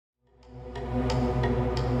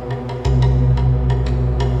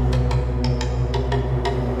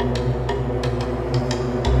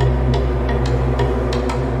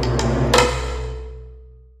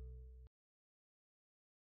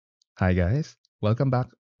Hi guys, welcome back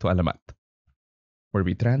to Alamat, where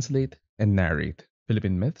we translate and narrate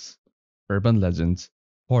Philippine myths, urban legends,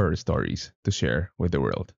 horror stories to share with the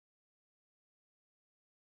world.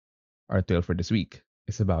 Our tale for this week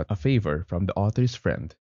is about a favor from the author's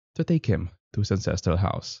friend to take him to his ancestral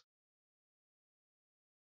house.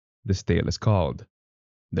 This tale is called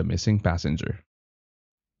The Missing Passenger.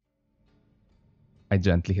 I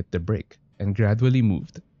gently hit the brake and gradually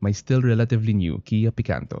moved my still relatively new Kia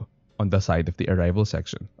Picanto on the side of the arrival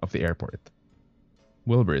section of the airport.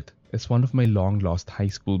 Wilbert is one of my long-lost high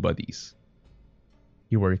school buddies.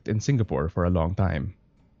 He worked in Singapore for a long time.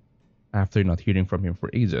 After not hearing from him for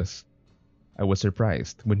ages, I was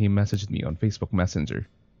surprised when he messaged me on Facebook Messenger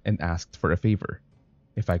and asked for a favor,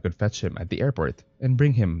 if I could fetch him at the airport and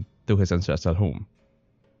bring him to his ancestral home.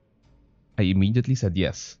 I immediately said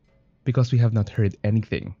yes, because we have not heard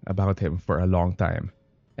anything about him for a long time,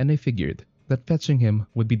 and I figured that fetching him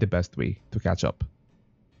would be the best way to catch up.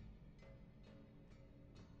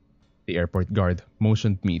 The airport guard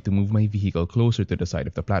motioned me to move my vehicle closer to the side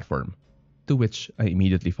of the platform, to which I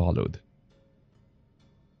immediately followed.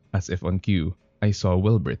 As if on cue, I saw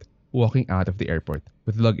Wilbert walking out of the airport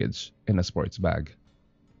with luggage and a sports bag.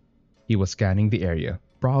 He was scanning the area,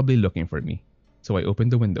 probably looking for me, so I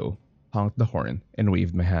opened the window, honked the horn, and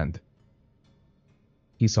waved my hand.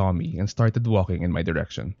 He saw me and started walking in my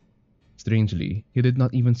direction. Strangely, he did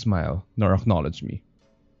not even smile nor acknowledge me.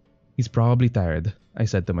 He's probably tired, I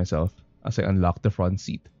said to myself as I unlocked the front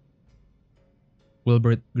seat.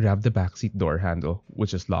 Wilbert grabbed the backseat door handle,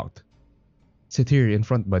 which is locked. "Sit here in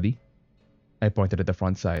front, buddy." I pointed at the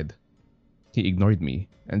front side. He ignored me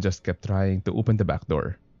and just kept trying to open the back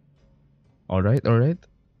door. All right.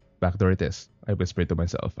 Back door it is, I whispered to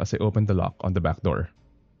myself as I opened the lock on the back door.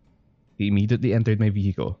 He immediately entered my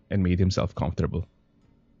vehicle and made himself comfortable.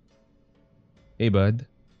 "Hey bud,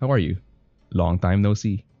 how are you? Long time no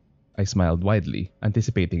see." I smiled widely,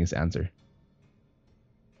 anticipating his answer.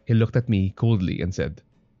 He looked at me coldly and said,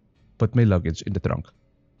 "Put my luggage in the trunk."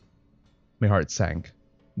 My heart sank.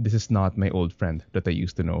 This is not my old friend that I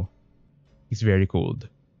used to know. He's very cold,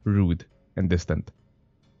 rude, and distant.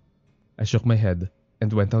 I shook my head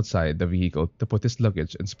and went outside the vehicle to put his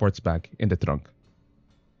luggage and sports bag in the trunk.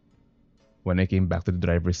 When I came back to the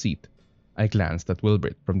driver's seat, I glanced at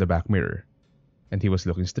Wilbert from the back mirror, and he was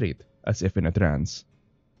looking straight, as if in a trance.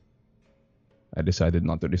 I decided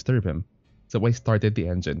not to disturb him, so I started the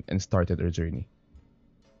engine and started our journey.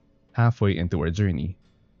 Halfway into our journey,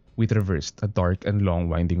 we traversed a dark and long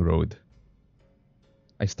winding road.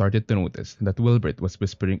 I started to notice that Wilbert was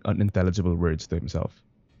whispering unintelligible words to himself.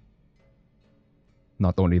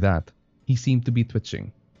 Not only that, he seemed to be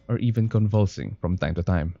twitching or even convulsing from time to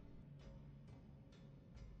time.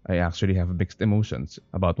 I actually have mixed emotions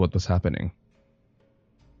about what was happening.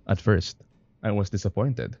 At first, I was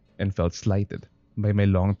disappointed and felt slighted by my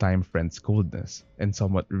longtime friend's coldness and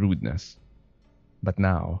somewhat rudeness. But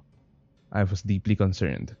now, I was deeply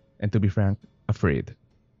concerned and, to be frank, afraid.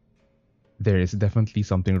 There is definitely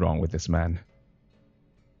something wrong with this man.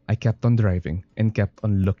 I kept on driving and kept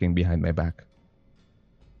on looking behind my back.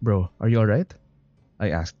 "Bro, are you alright?" I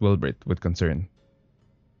asked Wilbert with concern.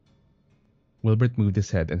 Wilbert moved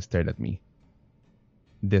his head and stared at me.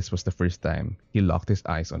 This was the first time he locked his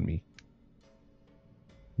eyes on me.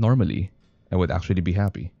 Normally, I would actually be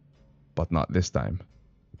happy, but not this time,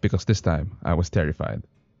 because this time I was terrified.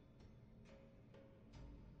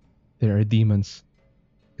 "There are demons."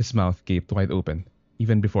 His mouth gaped wide open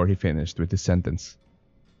even before he finished with his sentence.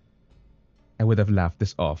 I would have laughed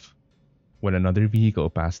this off when another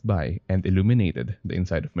vehicle passed by and illuminated the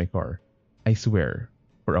inside of my car. I swear,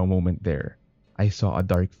 for a moment there, I saw a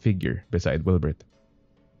dark figure beside Wilbert.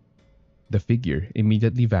 The figure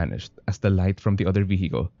immediately vanished as the light from the other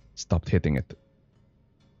vehicle stopped hitting it.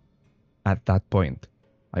 At that point,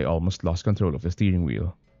 I almost lost control of the steering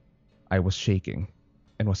wheel. I was shaking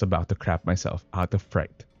and was about to crap myself out of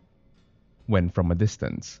fright, when from a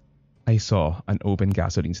distance, I saw an open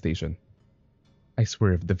gasoline station. I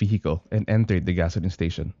swerved the vehicle and entered the gasoline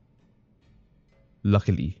station.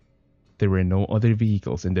 Luckily, there were no other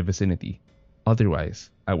vehicles in the vicinity.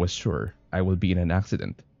 Otherwise, I was sure I would be in an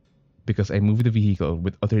accident, because I moved the vehicle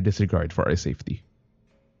with utter disregard for our safety.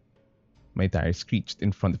 My tires screeched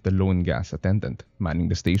in front of the lone gas attendant manning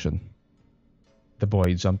the station. The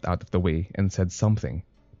boy jumped out of the way and said something,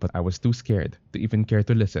 but I was too scared to even care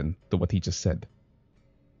to listen to what he just said.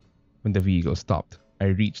 When the vehicle stopped, I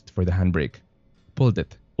reached for the handbrake, pulled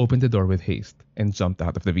it, opened the door with haste, and jumped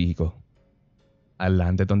out of the vehicle. I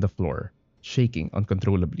landed on the floor, shaking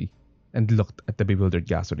uncontrollably, and looked at the bewildered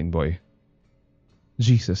gasoline boy.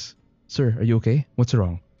 "Jesus, sir, are you okay? What's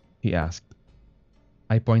wrong?" he asked.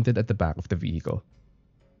 I pointed at the back of the vehicle.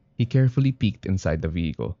 He carefully peeked inside the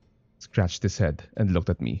vehicle, scratched his head, and looked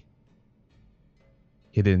at me.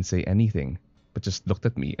 He didn't say anything, but just looked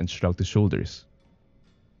at me and shrugged his shoulders.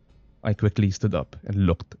 I quickly stood up and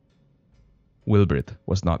looked. Wilbert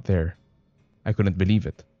was not there. I couldn't believe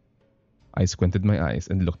it. I squinted my eyes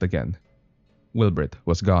and looked again. Wilbert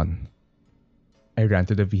was gone. I ran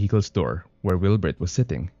to the vehicle's door where Wilbert was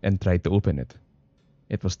sitting and tried to open it.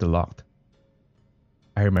 It was still locked.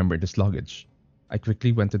 I remembered his luggage. I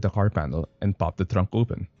quickly went to the car panel and popped the trunk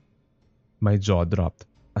open. My jaw dropped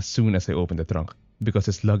as soon as I opened the trunk because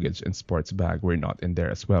his luggage and sports bag were not in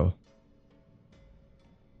there as well.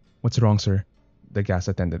 "What's wrong, sir?" the gas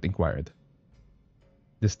attendant inquired.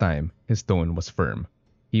 This time, his tone was firm.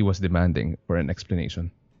 He was demanding for an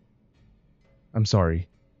explanation. "I'm sorry.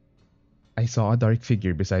 I saw a dark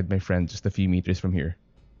figure beside my friend just a few meters from here.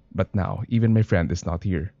 But now, even my friend is not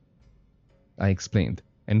here." I explained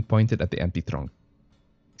and pointed at the empty trunk.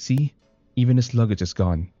 "See? Even his luggage is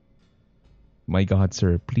gone." "My God,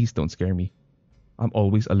 sir, please don't scare me. I'm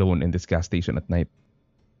always alone in this gas station at night."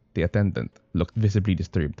 The attendant looked visibly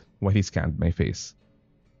disturbed while he scanned my face.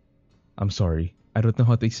 "I'm sorry. I don't know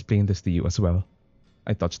how to explain this to you as well."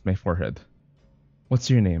 I touched my forehead. "What's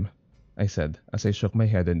your name?" I said as I shook my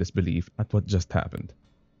head in disbelief at what just happened.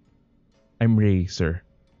 "I'm Ray, sir,"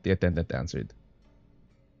 the attendant answered.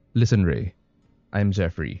 "Listen, Ray. I'm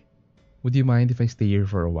Jeffrey. Would you mind if I stay here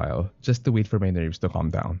for a while just to wait for my nerves to calm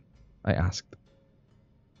down?" I asked.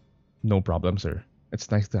 "No problem, sir.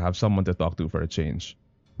 It's nice to have someone to talk to for a change,"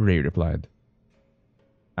 Ray replied.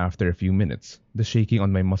 After a few minutes, the shaking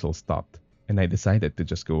on my muscles stopped, and I decided to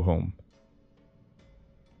just go home.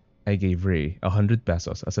 I gave Ray 100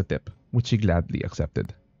 pesos as a tip, which he gladly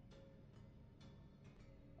accepted.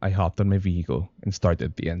 I hopped on my vehicle and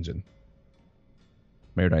started the engine.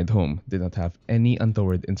 My ride home did not have any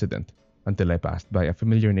untoward incident until I passed by a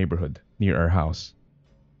familiar neighborhood near our house.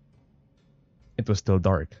 It was still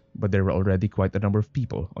dark, but there were already quite a number of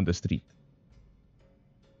people on the street.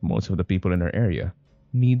 Most of the people in our area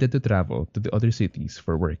needed to travel to the other cities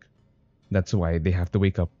for work. That's why they have to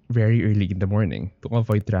wake up very early in the morning to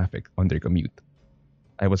avoid traffic on their commute.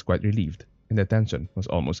 I was quite relieved, and the tension was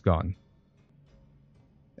almost gone.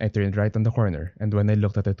 I turned right on the corner, and when I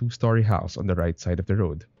looked at the two-story house on the right side of the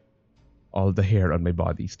road, all the hair on my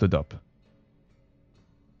body stood up.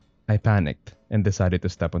 I panicked and decided to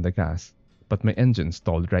step on the gas, but my engine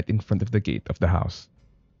stalled right in front of the gate of the house.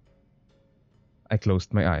 I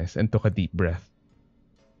closed my eyes and took a deep breath.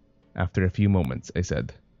 After a few moments, I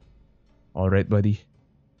said, "All right, buddy.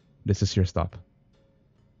 This is your stop."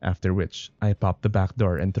 After which, I popped the back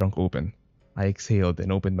door and trunk open. I exhaled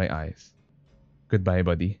and opened my eyes. "Goodbye,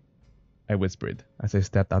 buddy," I whispered as I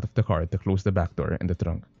stepped out of the car to close the back door and the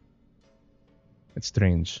trunk. It's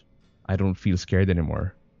strange. I don't feel scared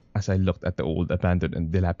anymore as I looked at the old abandoned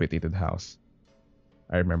and dilapidated house.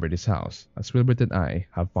 I remember this house as Wilbert and I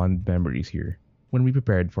have fond memories here when we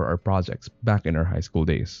prepared for our projects back in our high school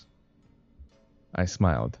days. I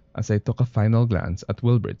smiled as I took a final glance at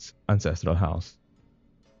Wilbert's ancestral house.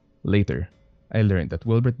 Later, I learned that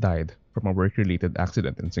Wilbert died from a work-related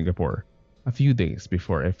accident in Singapore a few days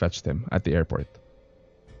before I fetched him at the airport.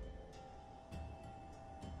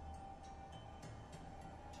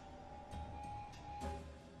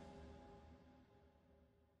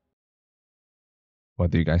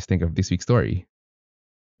 What do you guys think of this week's story?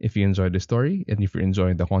 If you enjoyed the story and if you're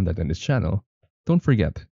enjoying the content on this channel, don't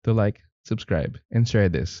forget to like, subscribe, and share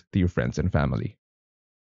this to your friends and family.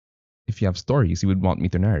 If you have stories you would want me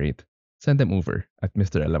to narrate, send them over at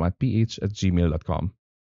mralamatph@gmail.com.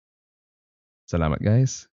 Salamat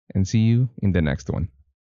guys, and see you in the next one.